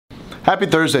Happy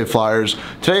Thursday, Flyers.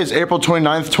 Today is April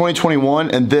 29th,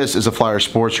 2021, and this is a Flyers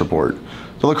Sports Report.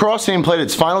 The lacrosse team played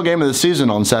its final game of the season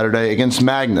on Saturday against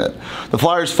Magnet. The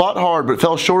Flyers fought hard but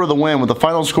fell short of the win with a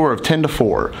final score of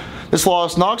 10-4. This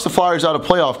loss knocks the Flyers out of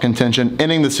playoff contention,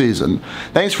 ending the season.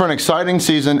 Thanks for an exciting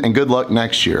season and good luck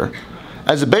next year.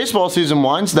 As the baseball season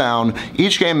winds down,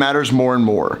 each game matters more and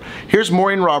more. Here's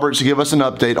Maureen Roberts to give us an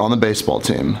update on the baseball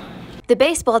team. The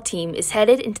baseball team is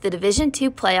headed into the Division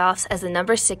II playoffs as the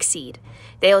number 6 seed.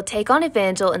 They will take on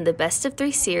Evangel in the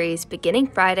best-of-3 series beginning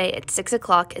Friday at 6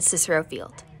 o'clock at Cicero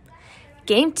Field.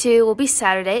 Game 2 will be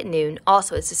Saturday at noon,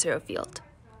 also at Cicero Field.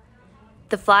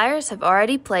 The Flyers have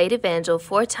already played Evangel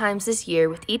 4 times this year,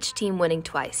 with each team winning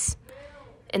twice.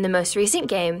 In the most recent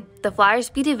game, the Flyers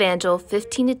beat Evangel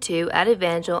 15-2 at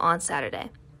Evangel on Saturday.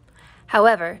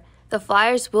 However, the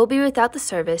Flyers will be without the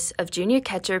service of junior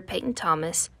catcher Peyton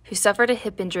Thomas, who suffered a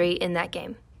hip injury in that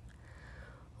game.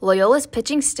 Loyola's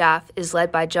pitching staff is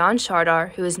led by John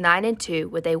Shardar, who is 9-2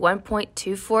 with a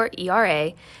 1.24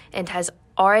 ERA and has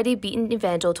already beaten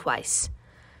Evangel twice.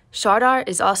 Shardar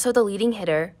is also the leading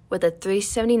hitter with a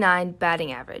 .379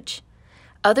 batting average.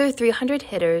 Other .300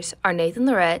 hitters are Nathan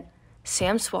Lorette,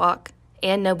 Sam Swak,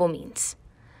 and Noble Means.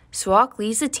 Swak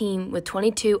leads the team with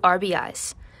 22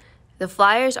 RBIs. The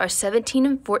Flyers are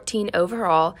 17-14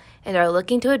 overall and are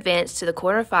looking to advance to the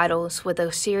quarterfinals with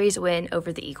a series win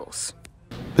over the Eagles.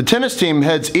 The tennis team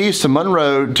heads east to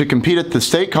Monroe to compete at the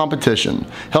state competition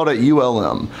held at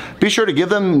ULM. Be sure to give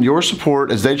them your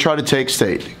support as they try to take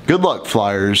state. Good luck,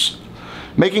 Flyers.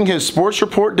 Making his sports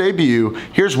report debut,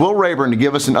 here's Will Rayburn to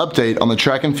give us an update on the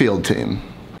track and field team.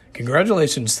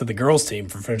 Congratulations to the girls team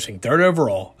for finishing 3rd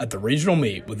overall at the regional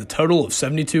meet with a total of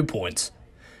 72 points.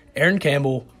 Erin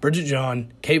Campbell, Bridget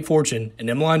John, Kate Fortune, and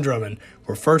Emmeline Drummond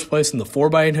were first place in the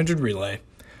 4x800 relay.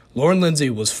 Lauren Lindsay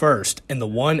was first in the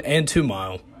 1 and 2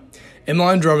 mile.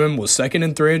 Emmeline Drummond was second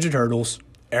in 300 hurdles.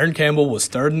 Erin Campbell was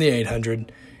third in the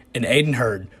 800, and Aiden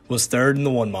Hurd was third in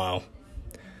the 1 mile.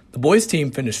 The boys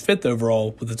team finished 5th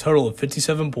overall with a total of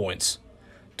 57 points.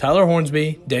 Tyler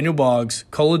Hornsby, Daniel Boggs,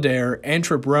 Cole Adair, and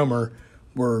Trip Romer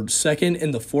were second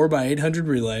in the 4x800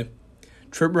 relay.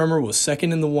 Trip Romer was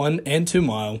second in the 1 and 2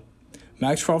 mile.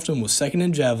 Max Crofton was second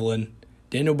in javelin.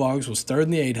 Daniel Boggs was third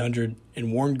in the 800,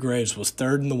 and Warren Graves was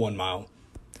third in the 1 mile.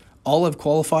 All have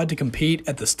qualified to compete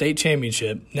at the state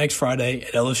championship next Friday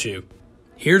at LSU.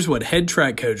 Here's what head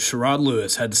track coach Sherrod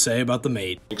Lewis had to say about the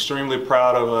meet. Extremely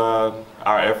proud of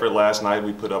our effort last night.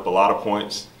 We put up a lot of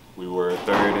points. We were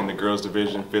 3rd in the girls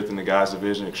division, 5th in the guys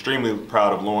division. Extremely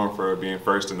proud of Lauren for being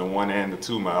first in the 1 and the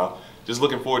 2 mile. Just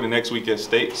looking forward to next week at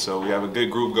state. So we have a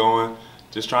good group going.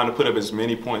 Just trying to put up as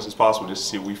many points as possible just to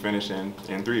see if we finish in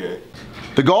 3A.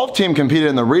 The golf team competed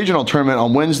in the regional tournament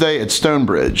on Wednesday at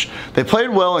Stonebridge. They played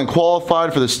well and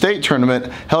qualified for the state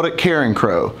tournament held at Caring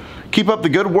Crow. Keep up the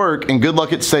good work and good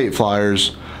luck at state,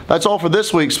 Flyers. That's all for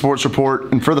this week's Sports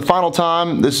Report, and for the final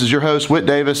time, this is your host, Whit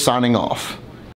Davis, signing off.